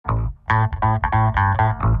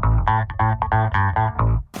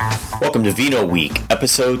Welcome to Vino Week,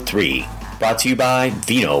 Episode 3, brought to you by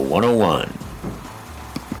Vino 101.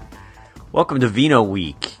 Welcome to Vino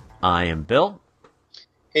Week. I am Bill.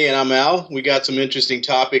 Hey, and I'm Al. We got some interesting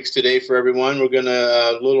topics today for everyone. We're going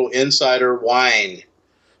to little insider wine.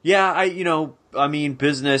 Yeah,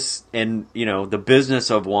 business and, the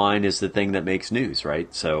business of wine is the thing that makes news,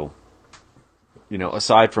 right? So,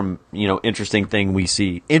 aside from, interesting things we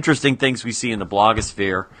see in the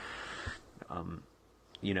blogosphere,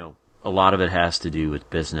 a lot of it has to do with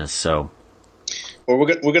business. So, well, we're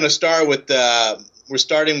going to start with we're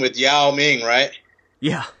starting with Yao Ming, right?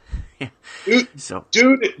 Yeah.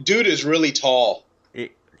 Dude is really tall.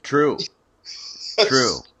 True.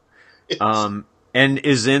 And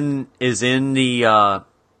is in the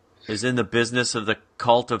business of the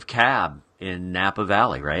cult of cab in Napa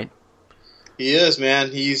Valley, right? He is,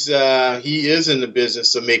 man. He is in the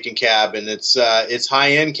business of making cab, and it's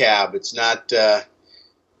high end cab. It's not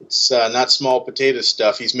small potato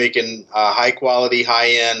stuff. He's making high quality, high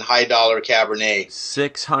end, high dollar Cabernet.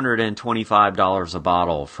 $625 a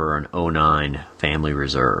bottle for an 09 Family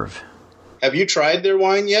Reserve. Have you tried their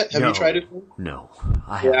wine yet? Have you tried it? No,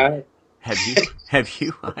 I haven't. Have you? Have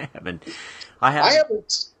you? I haven't. I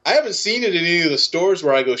haven't seen it in any of the stores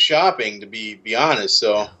where I go shopping. To be honest,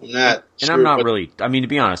 so I'm not. And sure, I'm not really. I mean, to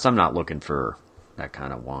be honest, I'm not looking for that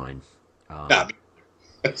kind of wine.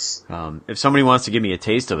 If somebody wants to give me a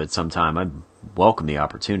taste of it sometime, I'd welcome the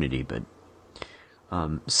opportunity. But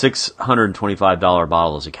 $625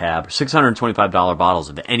 bottles of cab, $625 bottles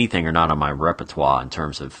of anything are not on my repertoire in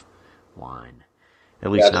terms of wine.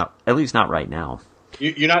 At least not right now.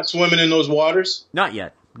 You're not swimming in those waters? Not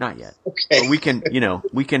yet. Okay. But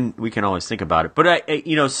we can always think about it. But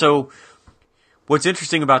so what's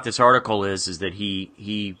interesting about this article is that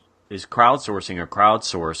he is crowdsourcing or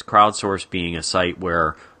crowdsource being a site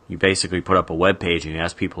where you basically put up a web page and you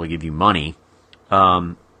ask people to give you money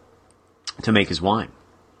to make his wine.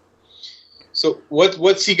 So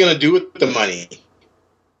what's he going to do with the money?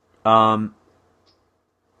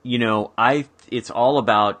 It's all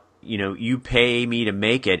about, you pay me to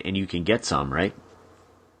make it and you can get some, right?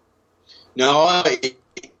 No,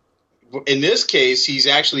 in this case, he's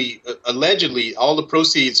actually, allegedly, all the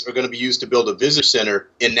proceeds are going to be used to build a visitor center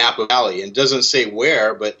in Napa Valley. And doesn't say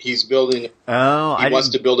where, but he's building. He wants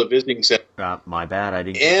to build a visiting center. My bad, I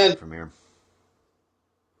didn't get that from here.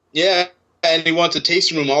 Yeah, and he wants a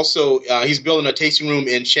tasting room. Also, he's building a tasting room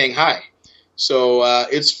in Shanghai. So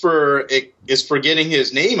it's for getting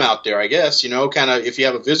his name out there, I guess. Kind of if you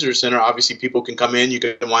have a visitor center, obviously people can come in, you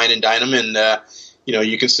can wine and dine them, and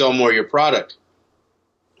you can sell more of your product.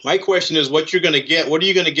 My question is, what you're going to get? What are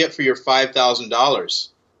you going to get for your $5,000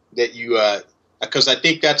 that you? Because I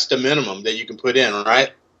think that's the minimum that you can put in,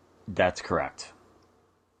 right? That's correct.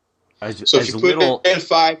 So if you put in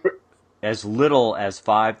as little as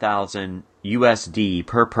 5,000 USD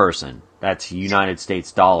per person. That's United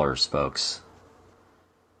States dollars, folks.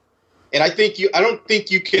 And I don't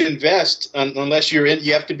think you can invest unless you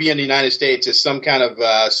have to be in the United States. It's some kind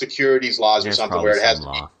of securities laws or something where it has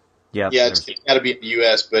to be. Yeah, it's got to be in the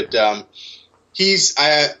U.S. But I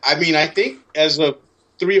think as of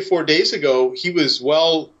 3 or 4 days ago, he was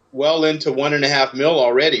well into $1.5 million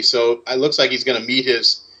already. So it looks like he's going to meet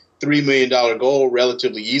his $3 million goal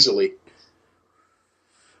relatively easily.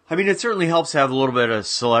 I mean, it certainly helps to have a little bit of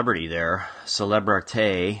celebrity there,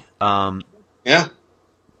 celebrity. Yeah.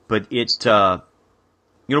 But it'll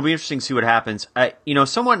be interesting to see what happens.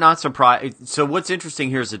 Somewhat not surprised. So what's interesting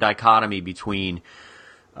here is the dichotomy between,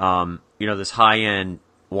 this high-end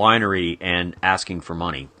winery and asking for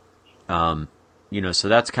money. So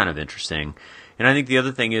that's kind of interesting. And I think the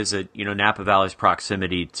other thing is that, Napa Valley's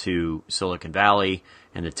proximity to Silicon Valley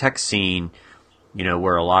and the tech scene,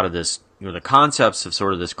 where a lot of this, the concepts of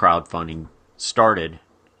sort of this crowdfunding started,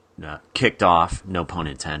 kicked off, no pun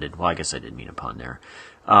intended. Well, I guess I didn't mean a pun there.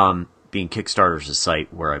 Being Kickstarter's a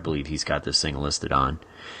site where I believe he's got this thing listed on.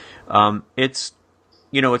 It's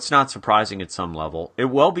not surprising at some level. It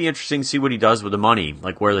will be interesting to see what he does with the money,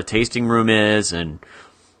 like where the tasting room is and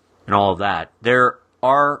all of that. There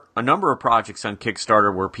are a number of projects on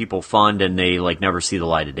Kickstarter where people fund and they never see the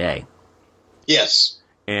light of day. Yes.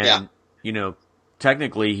 And,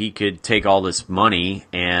 technically he could take all this money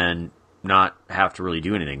and not have to really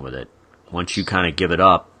do anything with it. Once you kind of give it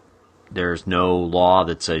up, there's no law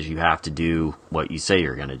that says you have to do what you say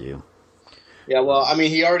you're going to do. Yeah, well, I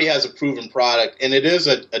mean, he already has a proven product, and it is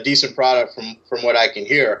a decent product from what I can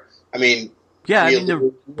hear. I mean, Yeah, we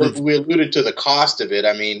alluded to the cost of it.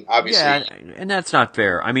 I mean, obviously, yeah, and that's not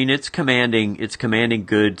fair. I mean, it's commanding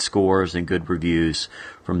good scores and good reviews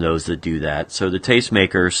from those that do that. So the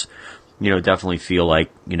tastemakers, definitely feel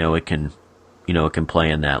like it can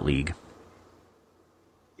play in that league.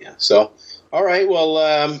 Yeah. So, all right. Well,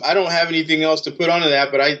 I don't have anything else to put onto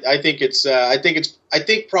that, but I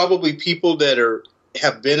think probably people that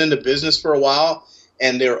have been in the business for a while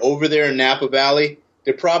and they're over there in Napa Valley,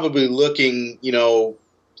 they're probably looking,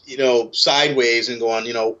 sideways and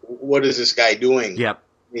going, what is this guy doing? Yep.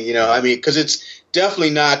 I mean, because it's definitely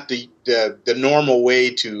not the normal way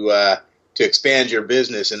to expand your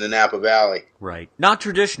business in the Napa Valley. Right. Not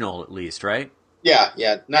traditional, at least, right? Yeah.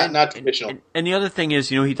 Not traditional. And the other thing is,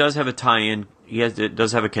 he does have a tie-in.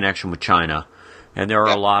 Does have a connection with China, and there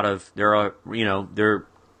are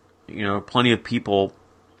plenty of people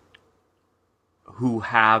who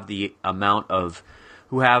have the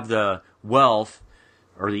wealth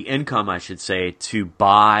or the income, I should say, to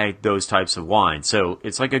buy those types of wine. So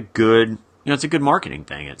it's like it's a good marketing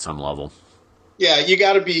thing at some level. Yeah, you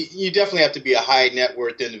definitely have to be a high net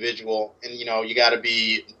worth individual, and you got to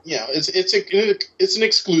be, it's an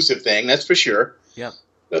exclusive thing, that's for sure. Yeah.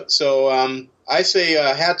 So I say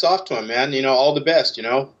hats off to him, man. All the best.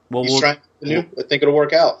 Well, he's trying something new. I think it'll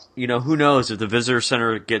work out. Who knows if the visitor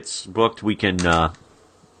center gets booked, we can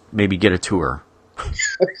maybe get a tour.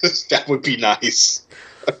 That would be nice.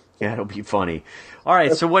 Yeah, it'll be funny. All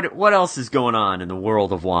right, so what else is going on in the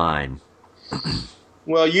world of wine?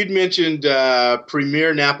 Well, you'd mentioned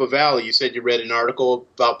Premier Napa Valley. You said you read an article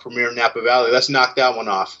about Premier Napa Valley. Let's knock that one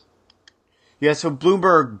off. Yeah, so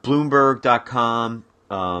Bloomberg.com,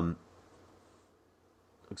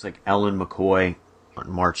 looks like Ellen McCoy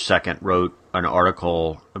on March 2nd wrote an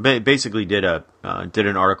article, basically did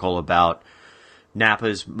an article about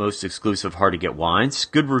Napa's most exclusive hard-to-get wines.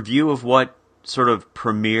 Good review of what sort of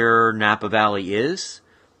Premier Napa Valley is,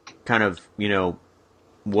 kind of,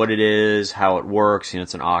 what it is, how it works.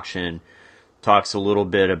 It's an auction. Talks a little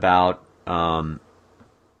bit about, how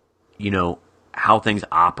things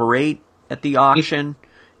operate at the auction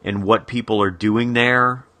and what people are doing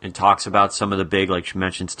there, and talks about some of the big, like she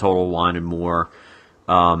mentions, Total Wine and more.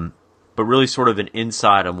 But really sort of an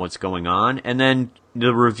insight on what's going on. And then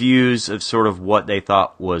the reviews of sort of what they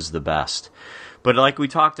thought was the best. But like we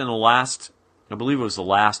talked in I believe it was the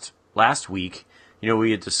last week,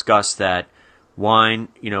 we had discussed that wine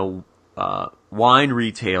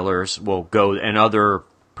retailers will go, and other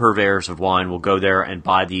purveyors of wine will go there and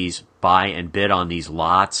buy and bid on these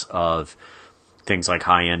lots of things like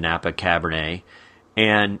high-end Napa Cabernet.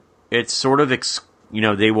 And it's sort of,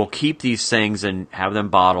 they will keep these things and have them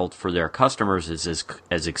bottled for their customers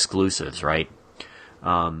as exclusives, right?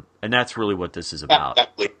 And that's really what this is about.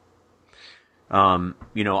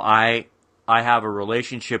 I have a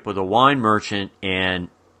relationship with a wine merchant, and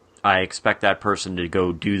I expect that person to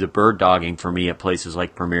go do the bird dogging for me at places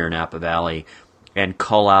like Premier Napa Valley and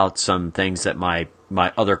cull out some things that my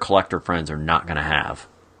other collector friends are not going to have.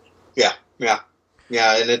 Yeah.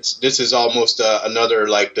 And this is almost another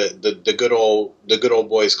like the good old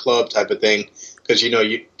boys club type of thing, because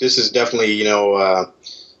this is definitely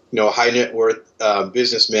high net worth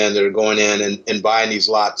businessmen that are going in and buying these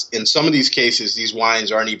lots. In some of these cases, these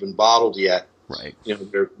wines aren't even bottled yet. Right.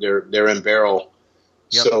 They're in barrel.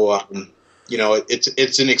 Yep. So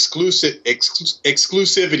it's an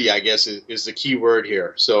exclusivity, I guess, is the key word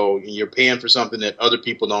here. So you're paying for something that other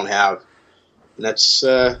people don't have, and that's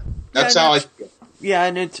how I feel. Yeah,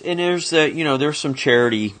 and there's there's some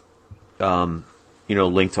charity,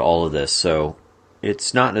 linked to all of this. So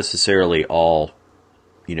it's not necessarily all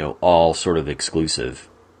sort of exclusive.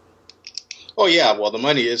 Oh yeah, well the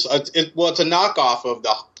money is it's a knockoff of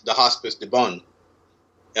the Hospice de Bonne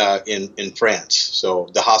in France. So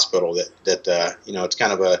the hospital that it's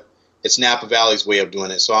kind of it's Napa Valley's way of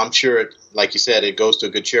doing it. So I'm sure like you said, it goes to a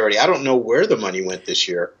good charity. I don't know where the money went this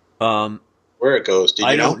year. Where it goes? Did you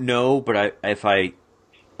know? I don't know, but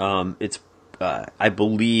I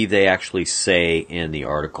believe they actually say in the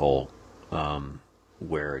article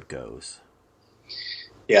where it goes.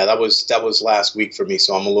 Yeah, that was last week for me,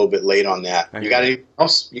 so I'm a little bit late on that. You got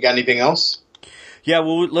anything else? Yeah,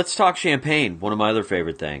 well, let's talk champagne. One of my other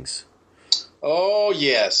favorite things. Oh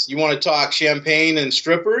yes, you want to talk champagne and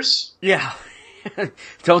strippers? Yeah,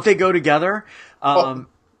 don't they go together? So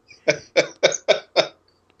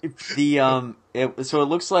it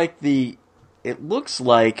looks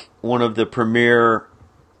like one of the premier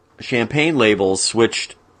champagne labels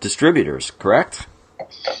switched distributors, correct?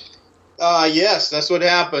 Yes, that's what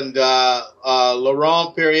happened.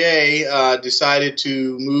 Laurent Perrier decided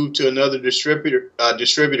to move to another distributor.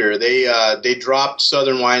 They dropped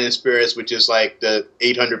Southern Wine and Spirits, which is like the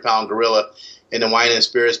 800-pound gorilla in the wine and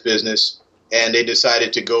spirits business, and they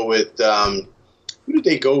decided to go with who did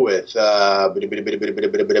they go with? I'll find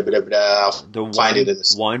it in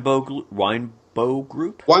this. Weinbow Group. Weinbow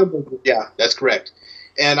Group, yeah, that's correct.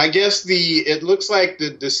 And I guess it looks like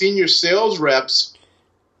the senior sales reps.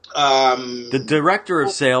 The director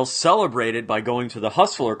of sales celebrated by going to the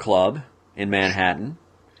Hustler Club in Manhattan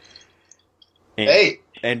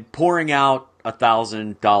and pouring out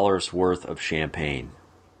 $1,000 worth of champagne.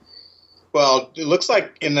 Well, it looks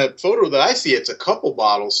like in the photo that I see, it's a couple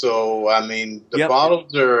bottles. So, I mean, the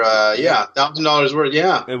bottles are, $1,000 worth.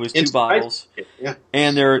 Yeah. It was 2 bottles. Yeah.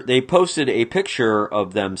 And they posted a picture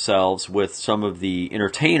of themselves with some of the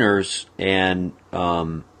entertainers and,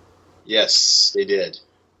 yes, they did.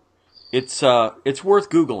 It's worth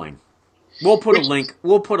Googling. We'll put a link.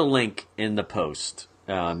 We'll put a link in the post,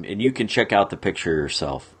 and you can check out the picture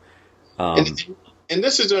yourself. And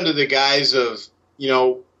this is under the guise of,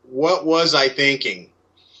 what was I thinking?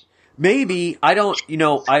 Maybe I don't.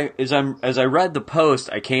 As I read the post,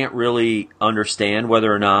 I can't really understand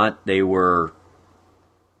whether or not they were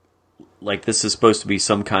like this is supposed to be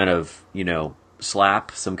some kind of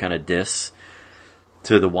slap, some kind of diss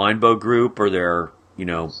to the Weinbow Group, or they're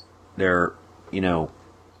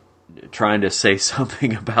trying to say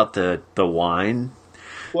something about the wine.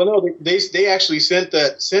 Well, no, they actually sent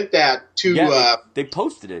that to. Yeah, they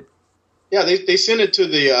posted it. Yeah, they sent it to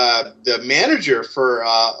the manager for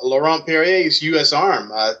Laurent Perrier's U.S. arm,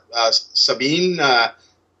 Sabine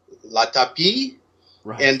Latapie,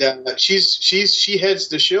 right. And she heads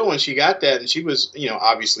the show, and she got that, and she was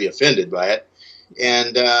obviously offended by it,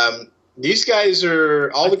 and. These guys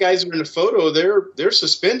all the guys that are in the photo. They're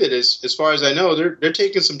suspended as far as I know. They're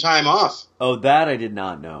taking some time off. Oh, that I did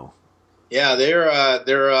not know. Yeah, they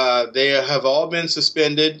have all been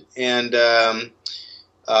suspended, and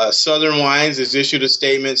Southern Wines has issued a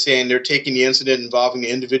statement saying they're taking the incident involving the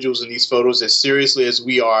individuals in these photos as seriously as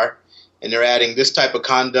we are, and they're adding this type of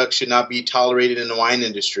conduct should not be tolerated in the wine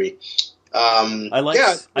industry. I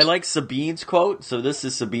like Sabine's quote. So this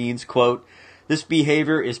is Sabine's quote. This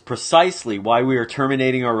behavior is precisely why we are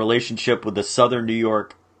terminating our relationship with Southern New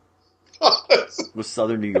York.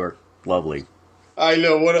 Lovely. I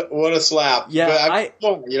know, what a slap. Yeah,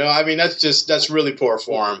 that's really poor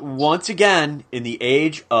form. Once again, in the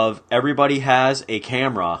age of everybody has a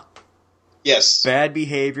camera. Yes. Bad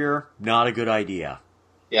behavior, not a good idea.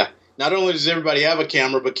 Yeah. Not only does everybody have a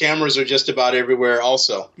camera, but cameras are just about everywhere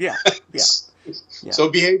also. Yeah. So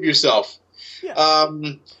behave yourself. Yeah.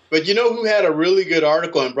 But who had a really good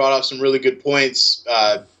article and brought up some really good points,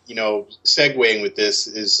 segueing with this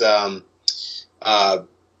is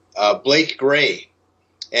Blake Gray.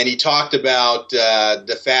 And he talked about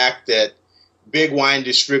the fact that big wine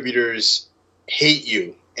distributors hate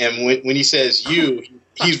you. And when he says you,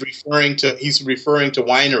 he's referring to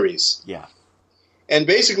wineries. Yeah. And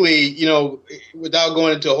basically, without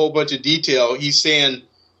going into a whole bunch of detail, he's saying,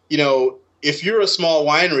 if you're a small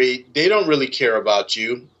winery, they don't really care about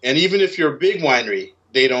you. And even if you're a big winery,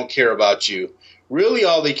 they don't care about you. Really,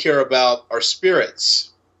 all they care about are spirits.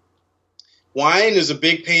 Wine is a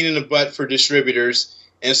big pain in the butt for distributors,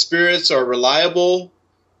 and spirits are reliable.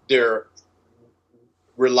 They're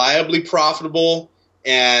reliably profitable,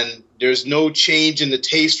 and there's no change in the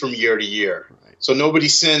taste from year to year. Right. So nobody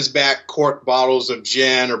sends back cork bottles of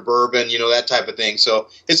gin or bourbon, that type of thing. So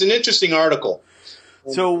it's an interesting article.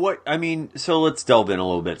 So let's delve in a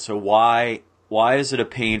little bit. So why is it a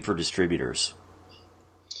pain for distributors?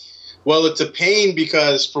 Well, it's a pain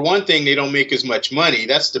because, for one thing, they don't make as much money.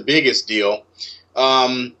 That's the biggest deal.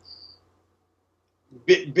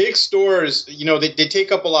 Big stores, they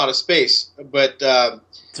take up a lot of space, but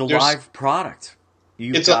it's a live product.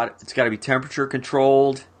 It's got to be temperature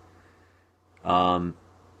controlled.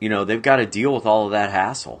 They've got to deal with all of that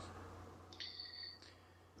hassle.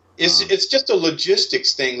 It's just a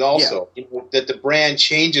logistics thing also, that the brand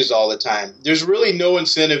changes all the time. There's really no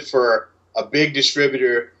incentive for a big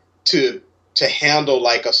distributor to handle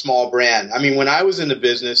like a small brand. I mean, when I was in the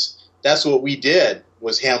business, that's what we did,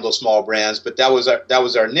 was handle small brands, but that was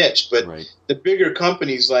our niche. But right. The bigger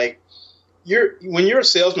companies, like when you're a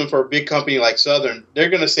salesman for a big company like Southern, they're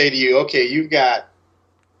going to say to you, okay,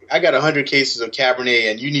 I got 100 cases of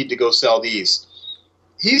Cabernet and you need to go sell these.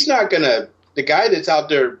 The guy that's out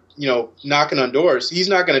there, knocking on doors, he's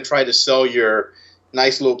not going to try to sell your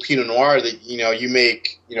nice little Pinot Noir that, you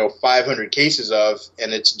make, 500 cases of,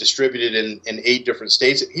 and it's distributed in 8 different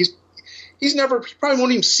states. he probably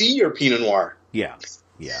won't even see your Pinot Noir. Yeah.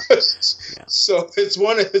 Yeah. So it's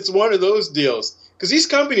one of those deals, because these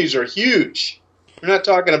companies are huge. We're not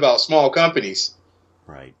talking about small companies.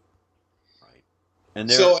 Right. And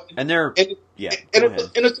they're yeah.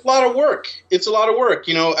 And it's a lot of work. It's a lot of work.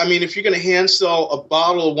 I mean, if you're going to hand sell a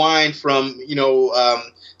bottle of wine from,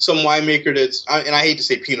 some winemaker that's, and I hate to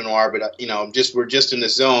say Pinot Noir, but we're just in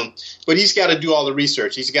this zone. But he's got to do all the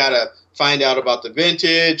research. He's got to find out about the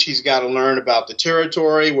vintage. He's got to learn about the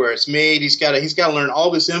territory where it's made. He's got to learn all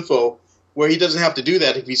this info, where he doesn't have to do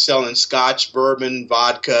that if he's selling Scotch, bourbon,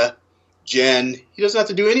 vodka, gin. He doesn't have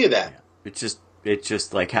to do any of that. Yeah. It's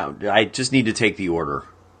just like how I just need to take the order.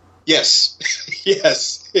 Yes,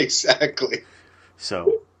 yes, exactly.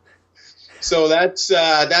 So that's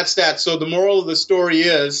that. So the moral of the story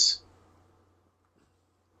is,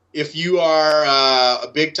 if you are a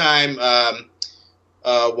big time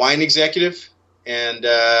wine executive and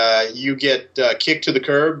you get kicked to the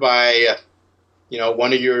curb by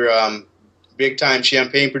one of your big time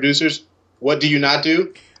champagne producers, what do you not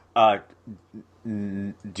do?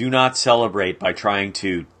 Do not celebrate by trying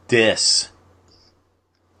to diss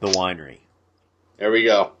the winery. There we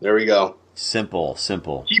go. Simple.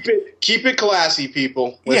 Keep it classy,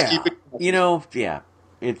 people. Let's keep it classy.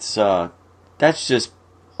 It's that's just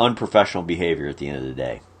unprofessional behavior at the end of the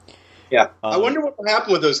day. Yeah. I wonder what will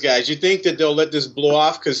happen with those guys. You think that they'll let this blow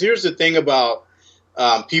off? Because here's the thing about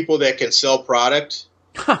people that can sell product.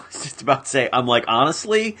 I was just about to say, I'm like,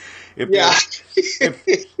 honestly, if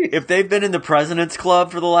they've been in the President's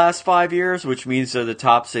Club for the last 5 years, which means they're the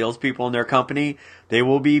top salespeople in their company, they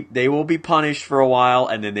will be punished for a while,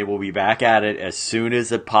 and then they will be back at it as soon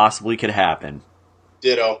as it possibly could happen.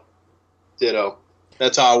 Ditto.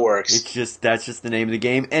 That's how it works. That's just the name of the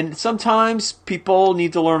game, and sometimes people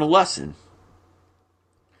need to learn a lesson.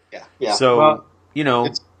 Yeah. So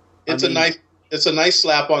it's a nice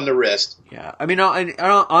slap on the wrist. Yeah, I mean,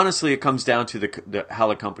 honestly, it comes down to how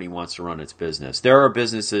the company wants to run its business. There are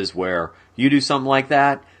businesses where you do something like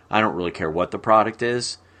that, I don't really care what the product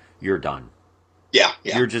is, you're done. Yeah.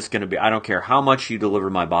 You're just going to be, I don't care how much you deliver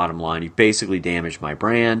my bottom line, you basically damaged my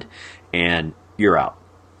brand, and you're out.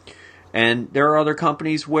 And there are other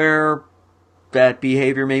companies where that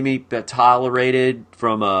behavior may be tolerated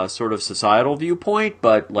from a sort of societal viewpoint,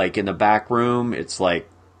 but like in the back room, it's like,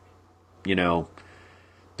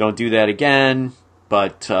 don't do that again,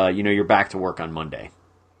 but you're back to work on Monday.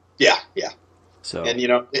 Yeah. So, and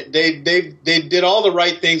they did all the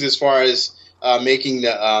right things as far as making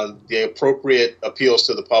the appropriate appeals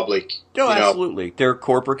to the public. No, absolutely. Their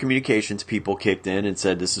corporate communications people kicked in and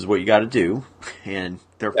said, "This is what you got to do," and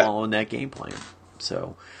they're following that game plan.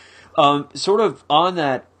 So, sort of on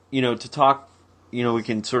that, to talk, we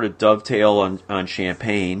can sort of dovetail on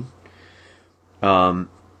champagne.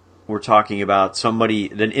 We're talking about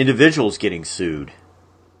an individual's getting sued.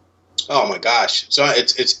 Oh my gosh! So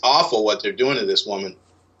it's awful what they're doing to this woman.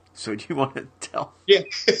 So do you want to tell? Yeah.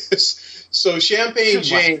 So Champagne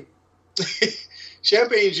Jane,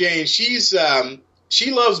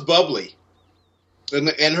 she loves bubbly,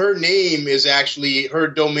 and her name is actually, her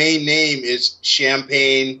domain name is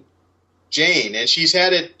Champagne Jane, and she's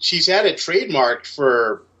had it trademarked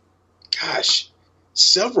for,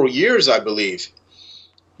 several years, I believe.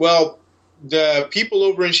 Well, the people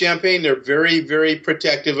over in Champagne, they're very, very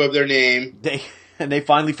protective of their name. They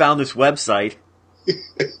finally found this website.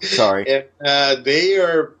 Sorry. And, they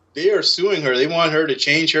are suing her. They want her to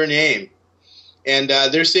change her name. And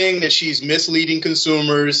they're saying that she's misleading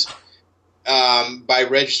consumers by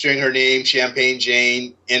registering her name, Champagne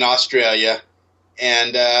Jane, in Australia.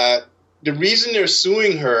 And the reason they're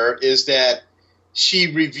suing her is that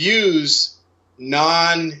she reviews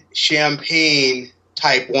non-champagne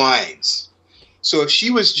type wines. So if she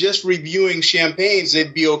was just reviewing champagnes,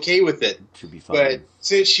 they'd be okay with it. Should be fine. But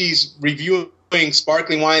since she's reviewing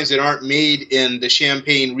sparkling wines that aren't made in the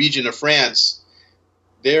Champagne region of France,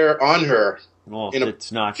 they're on her. Well,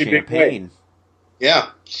 it's not champagne. Yeah.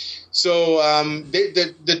 So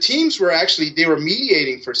the teams were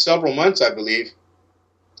mediating for several months, I believe,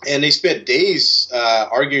 and they spent days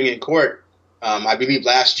arguing in court. I believe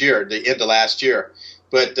the end of last year.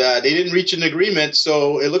 But they didn't reach an agreement,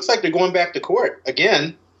 so it looks like they're going back to court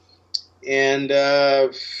again. And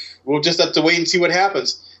we'll just have to wait and see what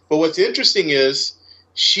happens. But what's interesting is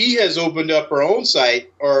she has opened up her own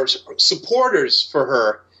site, or supporters for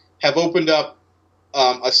her have opened up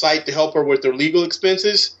a site to help her with their legal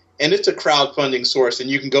expenses. And it's a crowdfunding source, and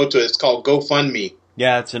you can go to it. It's called GoFundMe.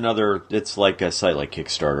 Yeah, it's like a site like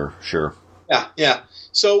Kickstarter, sure. Yeah.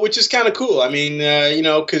 So, which is kind of cool. I mean,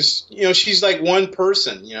 because, she's like one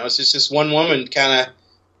person, it's just one woman kind of,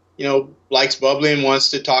 likes bubbly and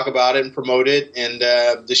wants to talk about it and promote it. And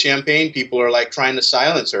the Champagne people are like trying to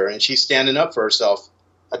silence her, and she's standing up for herself.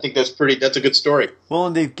 I think that's a good story. Well,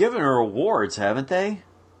 and they've given her awards, haven't they?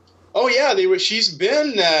 Oh yeah, she's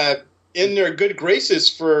been in their good graces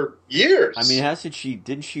for years. I mean,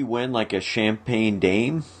 didn't she win like a Champagne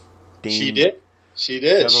Dame? She did.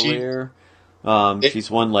 Chevalier. She's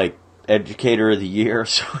won like Educator of the Year.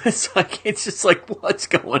 So it's just like, what's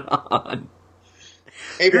going on?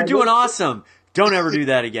 Hey, you're doing awesome. Don't ever do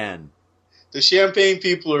that again. The Champagne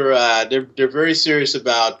people are they're very serious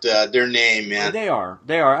about their name, man. They are.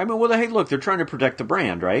 I mean, well, hey, look, they're trying to protect the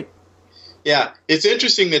brand, right? Yeah, it's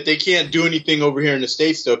interesting that they can't do anything over here in the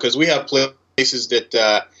States, though, because we have places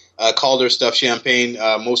that call their stuff Champagne.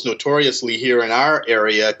 Most notoriously here in our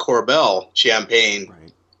area, Corbel Champagne.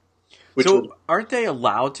 Right. So aren't they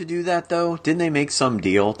allowed to do that, though? Didn't they make some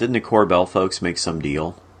deal? Didn't the Corbel folks make some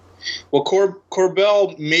deal? Well,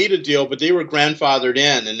 Corbel made a deal, but they were grandfathered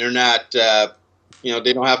in, and they're not,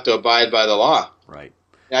 they don't have to abide by the law. Right.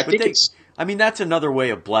 I mean, that's another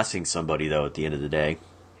way of blessing somebody, though, at the end of the day.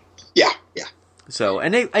 Yeah. So,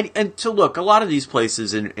 so look, a lot of these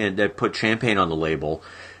places that put Champagne on the label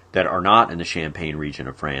that are not in the Champagne region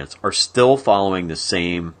of France are still following the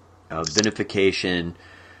same vinification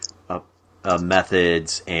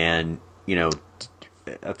methods and,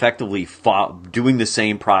 effectively doing the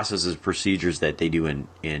same processes, procedures that they do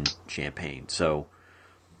in Champagne. So,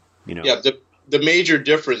 Yeah, the major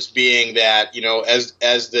difference being that,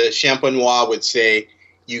 as the Champenois would say,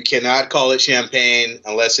 you cannot call it Champagne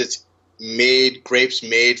unless it's grapes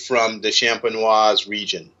made from the Champenoise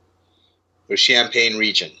region or Champagne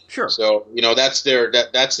region. Sure. So, that's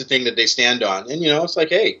that's the thing that they stand on. And, it's like,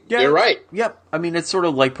 hey, they're right. Yep. I mean, it's sort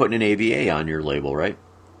of like putting an AVA on your label, right?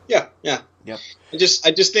 Yeah. Yep. I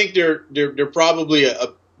just think they're probably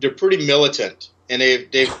they're pretty militant, and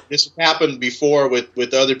this happened before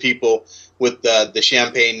with other people with the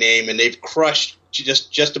Champagne name, and they've crushed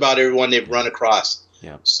just about everyone they've run across.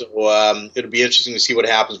 Yeah. So it'll be interesting to see what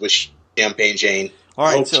happens with Champagne Jane. All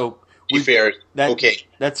right, so okay.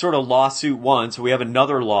 That's sort of lawsuit one. So we have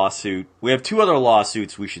another lawsuit. We have two other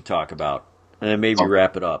lawsuits we should talk about, and then maybe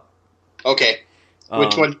wrap it up. Okay.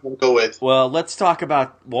 Which one do you want to go with? Well, let's talk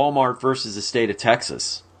about Walmart versus the state of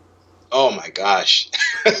Texas. Oh, my gosh.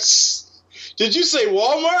 Did you say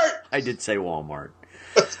Walmart? I did say Walmart.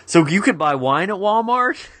 So you can buy wine at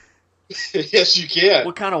Walmart? Yes, you can.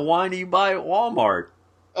 What kind of wine do you buy at Walmart?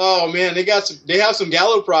 Oh, man, they have some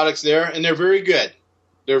Gallo products there, and they're very good.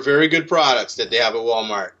 They're very good products that they have at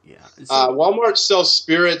Walmart. Yeah. Walmart sells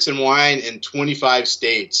spirits and wine in 25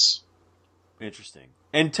 states. Interesting.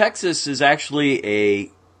 And Texas is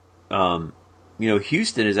actually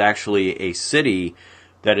Houston is actually a city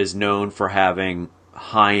that is known for having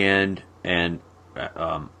high-end and,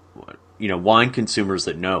 wine consumers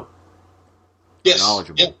that know. Yes.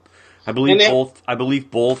 Knowledgeable. Yeah. I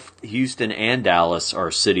believe both Houston and Dallas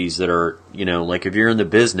are cities that are, like if you're in the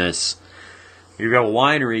business, if you've got a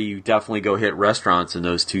winery, you definitely go hit restaurants in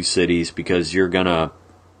those two cities because you're gonna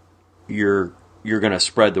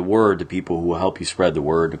spread the word to people who will help you spread the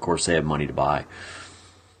word. Of course, they have money to buy.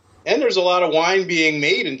 And there's a lot of wine being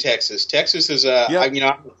made in Texas. Texas is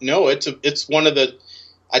it's one of the,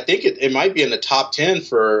 I think it might be in the top 10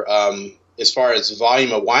 for as far as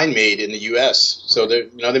volume of wine made in the U.S. So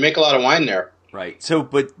they make a lot of wine there. Right. So,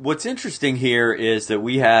 but what's interesting here is that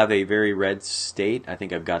we have a very red state. I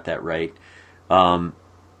think I've got that right.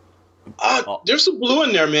 There's some blue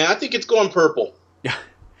in there, man. I think it's going purple. Yeah.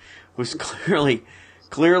 It was clearly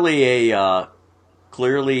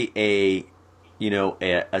a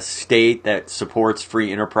state that supports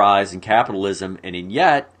free enterprise and capitalism, and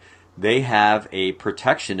yet they have a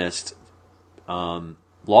protectionist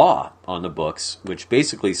law on the books, which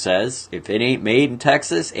basically says if it ain't made in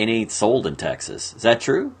Texas, it ain't sold in Texas. Is that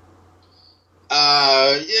true?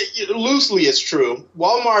 Loosely, it's true.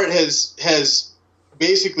 Walmart has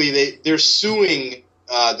basically they're suing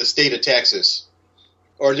the state of Texas,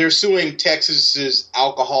 or they're suing Texas's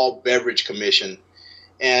Alcohol Beverage Commission,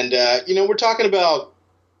 and we're talking about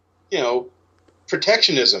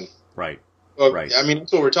protectionism, right? Right. I mean,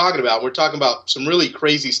 that's what we're talking about. We're talking about some really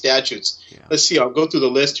crazy statutes. Yeah. Let's see. I'll go through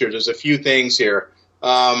the list here. There's a few things here.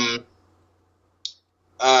 To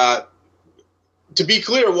be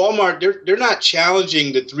clear, Walmart, they're not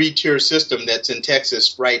challenging the 3-tier system that's in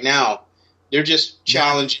Texas right now. They're just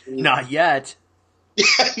challenging. Not yet.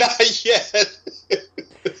 Not yet.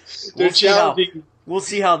 They're challenging. We'll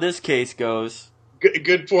see how this case goes.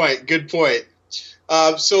 Good point.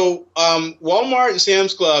 So Walmart and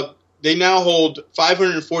Sam's Club, they now hold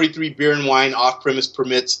 543 beer and wine off-premise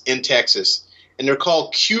permits in Texas. and they're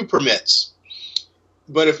called Q permits.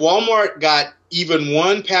 But if Walmart got even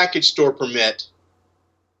one package store permit,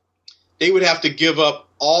 they would have to give up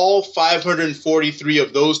all 543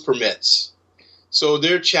 of those permits. So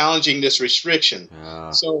they're challenging this restriction.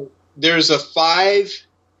 So there's a 5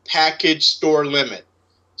 package store limit.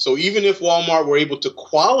 So even if Walmart were able to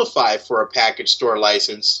qualify for a package store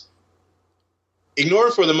license, ignore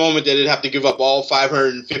for the moment that it'd have to give up all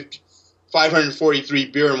 543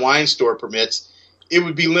 beer and wine store permits. It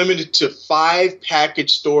would be limited to 5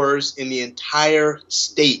 package stores in the entire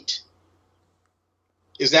state.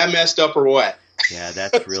 Is that messed up or what? Yeah,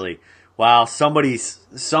 that's really wow. Somebody's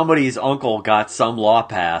uncle got some law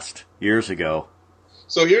passed years ago.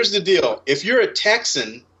 So here's the deal: if you're a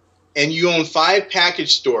Texan and you own 5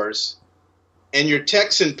 package stores, and your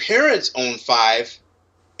Texan parents own 5,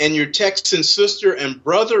 and your Texan sister and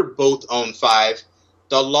brother both own 5,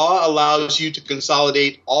 the law allows you to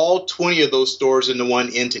consolidate all 20 of those stores into one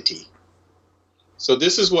entity. So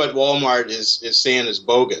this is what Walmart is saying is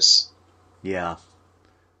bogus. Yeah.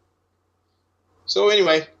 So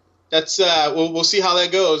anyway, that's we'll see how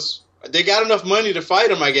that goes. They got enough money to fight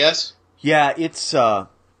them, I guess. Yeah, it's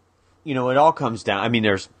it all comes down. I mean,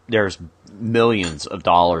 there's millions of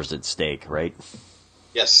dollars at stake, right?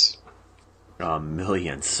 Yes.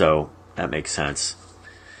 Millions. So that makes sense.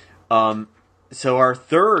 So our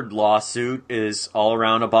third lawsuit is all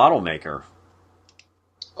around a bottle maker.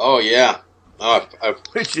 Oh yeah.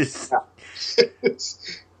 Which is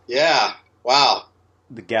yeah. Wow.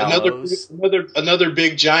 The Gallows. Another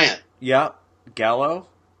big giant. Yeah, Gallo.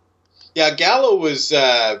 Yeah, Gallo was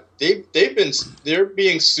they're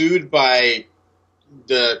being sued by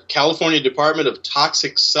the California Department of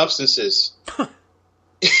Toxic Substances,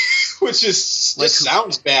 which is just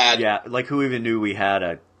sounds bad. Yeah, like who even knew we had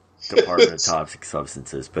a Department of Toxic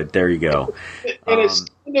Substances? But there you go. And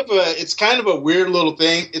it's kind of a weird little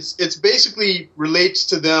thing. It's basically relates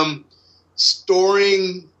to them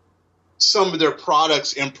storing some of their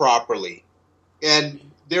products improperly, and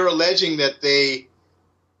they're alleging that they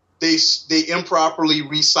improperly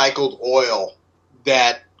recycled oil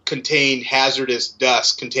that contained hazardous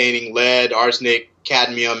dust containing lead, arsenic,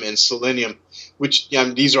 cadmium, and selenium, which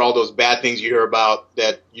these are all those bad things you hear about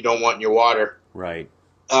that you don't want in your water. Right.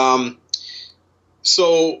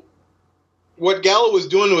 So what Gallo was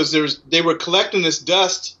doing was they were collecting this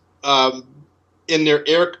dust in their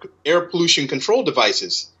air pollution control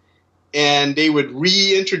devices, and they would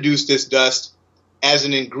reintroduce this dust as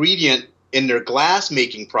an ingredient in their glass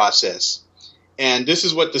making process. And this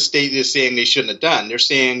is what the state is saying they shouldn't have done. They're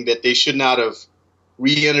saying that they should not have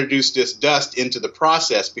reintroduced this dust into the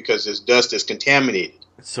process because this dust is contaminated.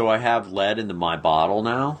 So I have lead in my bottle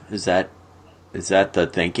now? Is that the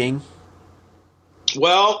thinking?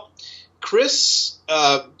 Well, Chris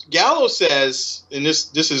Gallo says, and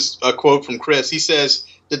this is a quote from Chris, he says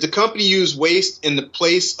that the company used waste in the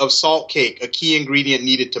place of salt cake, a key ingredient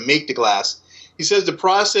needed to make the glass. He says the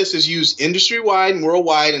process is used industry-wide and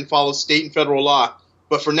worldwide and follows state and federal law.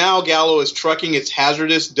 But for now, Gallo is trucking its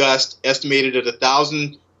hazardous dust, estimated at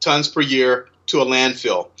 1,000 tons per year, to a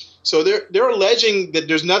landfill. So they're alleging that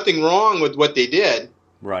there's nothing wrong with what they did.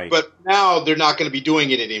 Right. But now they're not going to be doing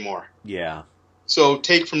it anymore. Yeah. So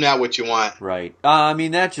take from that what you want. Right. I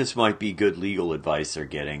mean, that just might be good legal advice they're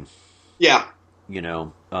getting. Yeah.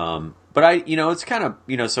 But it's kind of,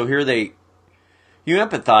 so here you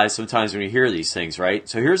empathize sometimes when you hear these things, right?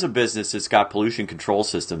 So here's a business that's got pollution control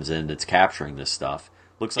systems in that's capturing this stuff.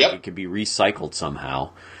 Looks like it could be recycled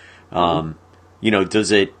somehow.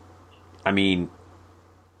 Does it,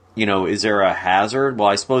 is there a hazard? Well,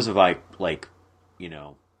 I suppose if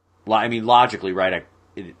logically, right,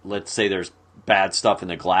 let's say there's bad stuff in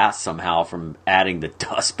the glass somehow from adding the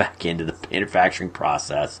dust back into the manufacturing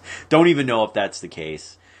process. Don't even know if that's the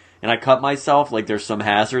case. And I cut myself, like there's some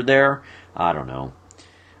hazard there. I don't know.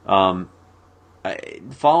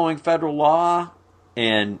 Following federal law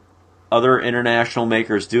and other international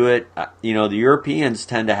makers do it, the Europeans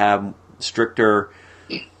tend to have stricter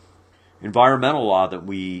environmental law that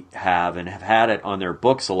we have and have had it on their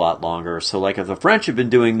books a lot longer. So like if the French have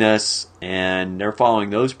been doing this and they're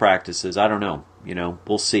following those practices, I don't know.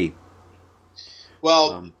 We'll see.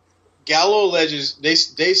 Well, Gallo alleges, they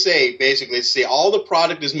say basically, all the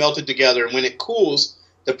product is melted together, and when it cools,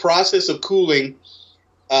 the process of cooling,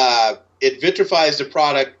 it vitrifies the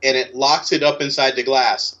product and it locks it up inside the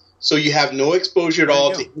glass. So you have no exposure at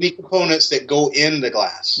all to any components that go in the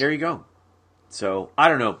glass. There you go. So, I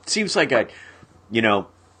don't know. Seems like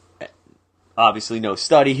obviously no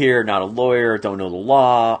study here, not a lawyer, don't know the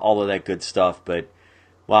law, all of that good stuff. But,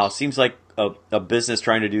 wow, seems like a business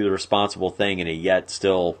trying to do the responsible thing and yet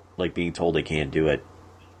still like being told they can't do it.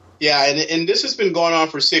 Yeah, and this has been going on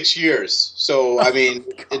for 6 years. So I mean,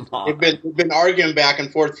 we've been arguing back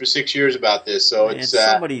and forth for 6 years about this. So Man, it's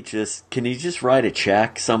somebody can you just write a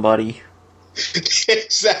check, somebody?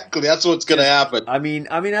 Exactly. That's what's going to happen. I mean,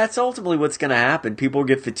 that's ultimately what's going to happen. People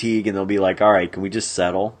get fatigued and they'll be like, "All right, can we just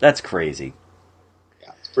settle?" That's crazy.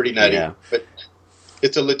 Yeah, it's pretty nutty. Yeah. But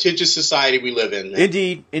it's a litigious society we live in.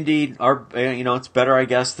 Man. Indeed. Our, it's better, I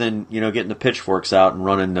guess, than getting the pitchforks out and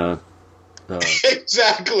running the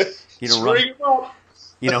exactly.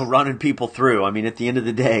 Running people through. I mean, at the end of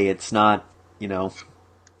the day, it's not.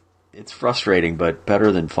 It's frustrating, but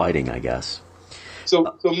better than fighting, I guess.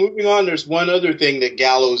 So moving on, there's one other thing that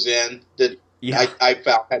Gallo's in that I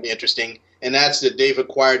found kind of interesting, and that's that they've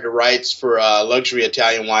acquired the rights for a luxury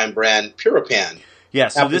Italian wine brand, Puripan. Yeah,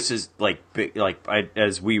 so this is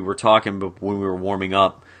as we were talking when we were warming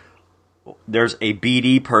up, there's a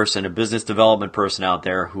BD person, a business development person out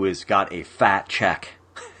there who has got a fat check.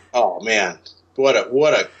 Oh man, what a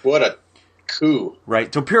coup!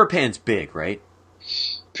 Right, so Puripan's big, right?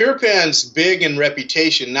 Puripan's big in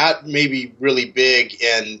reputation, not maybe really big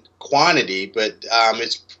in quantity, but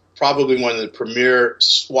it's probably one of the premier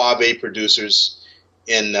Soave producers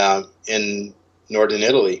in northern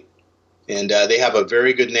Italy, and they have a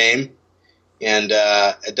very good name, and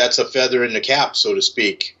that's a feather in the cap, so to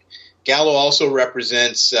speak. Gallo also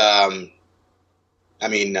represents,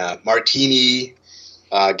 Martini.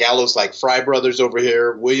 Gallo's like Fry Brothers over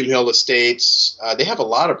here, William Hill Estates. They have a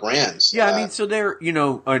lot of brands. Yeah, so they're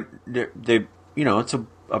it's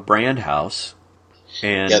a brand house,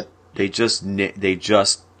 and they just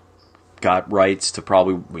got rights to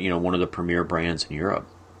probably one of the premier brands in Europe.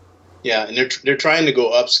 Yeah, and they're trying to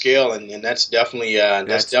go upscale, and that's definitely going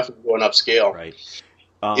upscale. Right.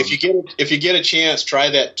 If you get a chance, try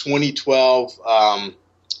that 2012.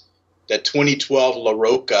 That 2012 La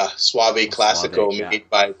Rocca Soave Classico made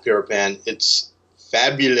by Puripan. It's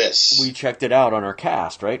fabulous. We checked it out on our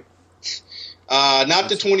cast, right? Not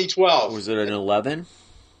the 2012. Was it an 11?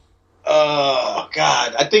 Oh,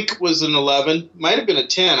 God. I think it was an 11. Might have been a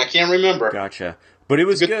 10. I can't remember. Gotcha. But it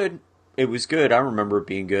was good. It was good. I remember it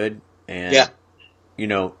being good. And,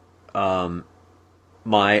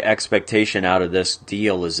 my expectation out of this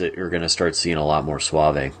deal is that you're going to start seeing a lot more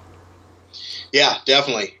Soave. Yeah,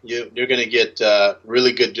 definitely. You're going to get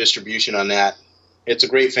really good distribution on that. It's a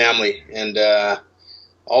great family, and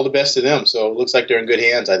all the best to them. So it looks like they're in good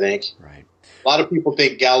hands, I think. Right. A lot of people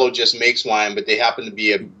think Gallo just makes wine, but they happen to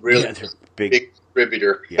be a really big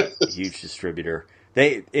distributor. Yeah, huge distributor.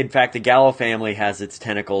 In fact, the Gallo family has its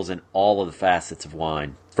tentacles in all of the facets of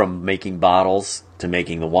wine, from making bottles to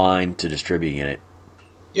making the wine to distributing it.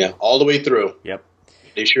 Yeah, all the way through. Yep.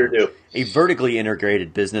 They sure do. A vertically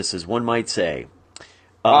integrated business, as one might say.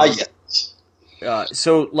 Yes.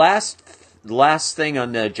 So last thing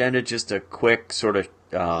on the agenda, just a quick sort of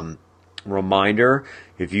reminder.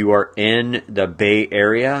 If you are in the Bay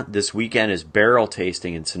Area, this weekend is barrel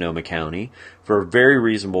tasting in Sonoma County. For a very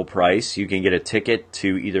reasonable price, you can get a ticket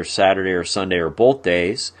to either Saturday or Sunday or both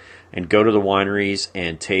days and go to the wineries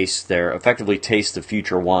and effectively taste the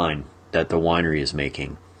future wine that the winery is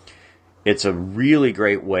making. It's a really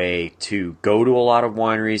great way to go to a lot of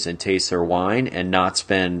wineries and taste their wine and not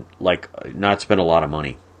spend a lot of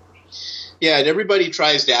money. Yeah, and everybody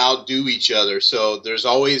tries to outdo each other. So there's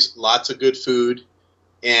always lots of good food,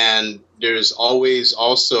 and there's always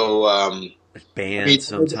also bands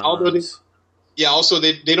sometimes. Also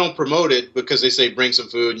they don't promote it because they say bring some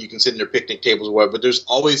food. You can sit in their picnic tables or whatever. But there's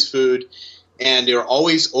always food, and they're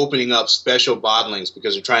always opening up special bottlings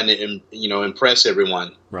because they're trying to impress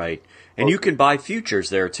everyone. Right. And you can buy futures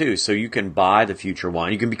there, too. So you can buy the future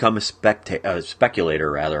wine. You can become a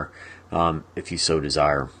speculator, rather, if you so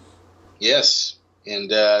desire. Yes.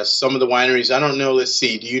 And some of the wineries, I don't know. Let's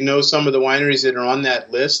see. Do you know some of the wineries that are on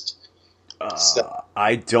that list?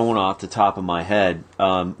 I don't off the top of my head.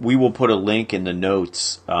 We will put a link in the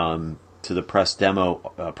notes to the Press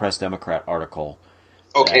Democrat article.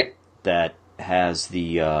 Okay. That has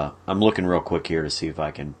the... I'm looking real quick here to see if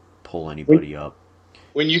I can pull anybody up.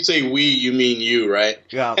 When you say we, you mean you, right?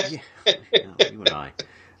 Yeah, you and I.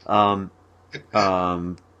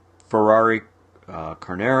 Ferrari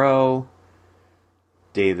Carnero,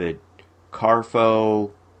 David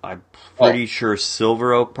Carfo. I'm pretty sure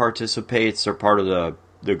Silver Oak participates. They're part of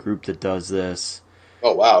the group that does this.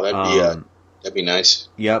 Oh wow, that'd be nice.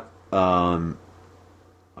 Yep. I'm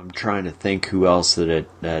trying to think who else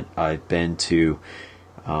that I've been to.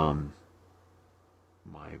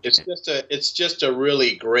 It's just a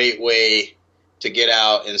really great way to get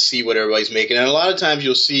out and see what everybody's making. And a lot of times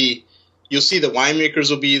you'll see you'll see the winemakers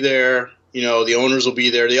will be there. You know, the owners will be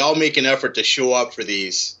there. They all make an effort to show up for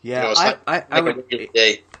these. Yeah, you know, I would.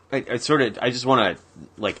 I just want to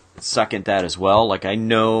like second that as well. Like I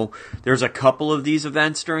know there's a couple of these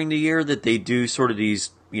events during the year that they do sort of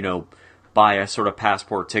these, you know, buy a sort of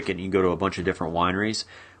passport ticket and you go to a bunch of different wineries.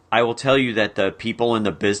 I will tell you that the people in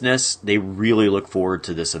the business, they really look forward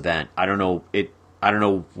to this event. I don't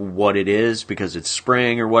know what it is because it's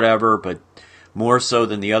spring or whatever, but more so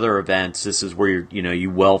than the other events, this is where you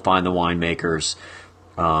will find the winemakers.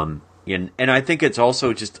 And I think it's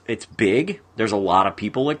also it's big. There's a lot of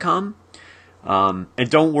people that come. And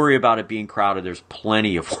don't worry about it being crowded. There's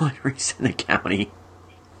plenty of wineries in the county.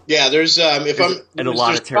 Yeah, there's a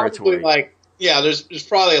lot of territory. There's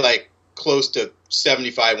probably like close to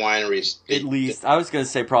 75 wineries. At least I was going to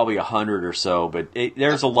say probably 100 or so, but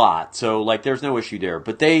there's a lot. So like there's no issue there.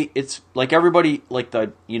 But it's like everybody, like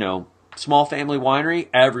the small family winery,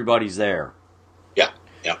 everybody's there.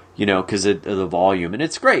 Yeah. Because of the volume, and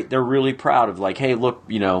it's great. They're really proud of like, hey, look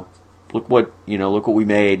what we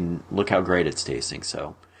made, and look how great it's tasting.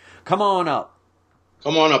 So, come on up.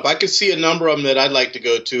 I can see a number of them that I'd like to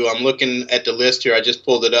go to. I'm looking at the list here. I just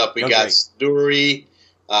pulled it up. We got Stoury,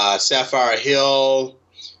 Sapphire Hill,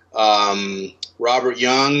 Robert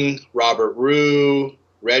Young, Robert Rue,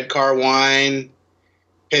 Red Car Wine,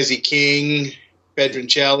 Pezzi King,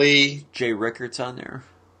 Pedroncelli. Jay Rickards on there.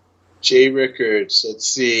 Jay Rickards. Let's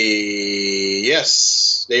see.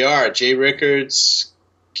 Yes, they are. Jay Rickards,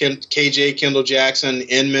 KJ, Kendall Jackson,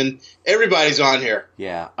 Inman. Everybody's on here.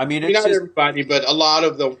 Yeah, I mean, it's not everybody, but a lot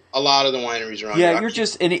of the wineries are on. Yeah, you're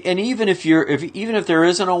just and even if there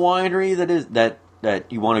isn't a winery that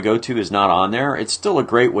you want to go to is not on there, it's still a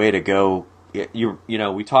great way to go.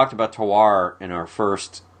 We talked about terroir in our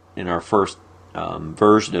first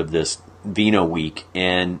version of this Vino Week,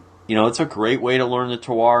 and it's a great way to learn the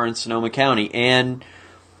terroir in Sonoma County. And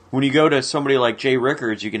when you go to somebody like Jay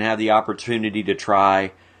Rickards, you can have the opportunity to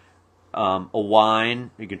try a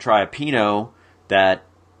wine. You can try a Pinot that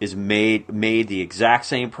is made the exact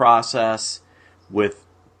same process with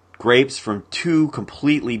grapes from two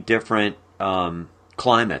completely different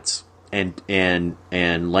climates and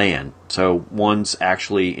land. So one's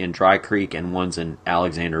actually in Dry Creek and one's in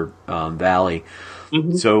Alexander Valley.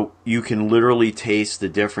 Mm-hmm. So you can literally taste the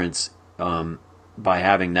difference by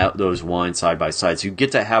having those wines side by side. So you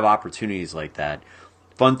get to have opportunities like that,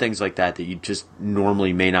 fun things like that you just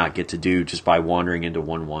normally may not get to do just by wandering into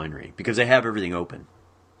one winery because they have everything open.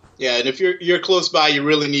 Yeah, and if you're close by, you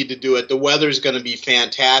really need to do it. The weather's going to be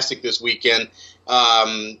fantastic this weekend.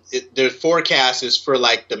 The forecast is for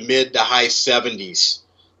like the mid to high 70s.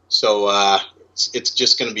 So it's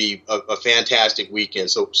just going to be a fantastic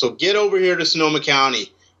weekend. So get over here to Sonoma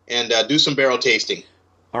County and do some barrel tasting.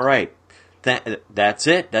 All right. That's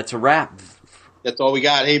it. That's a wrap. That's all we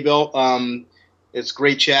got. Hey, Bill, it's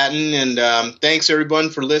great chatting, and thanks,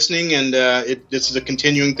 everyone, for listening, and this is a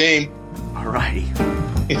continuing theme. All righty.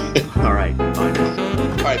 All right. Bye now.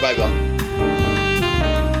 All right. Bye, Bill.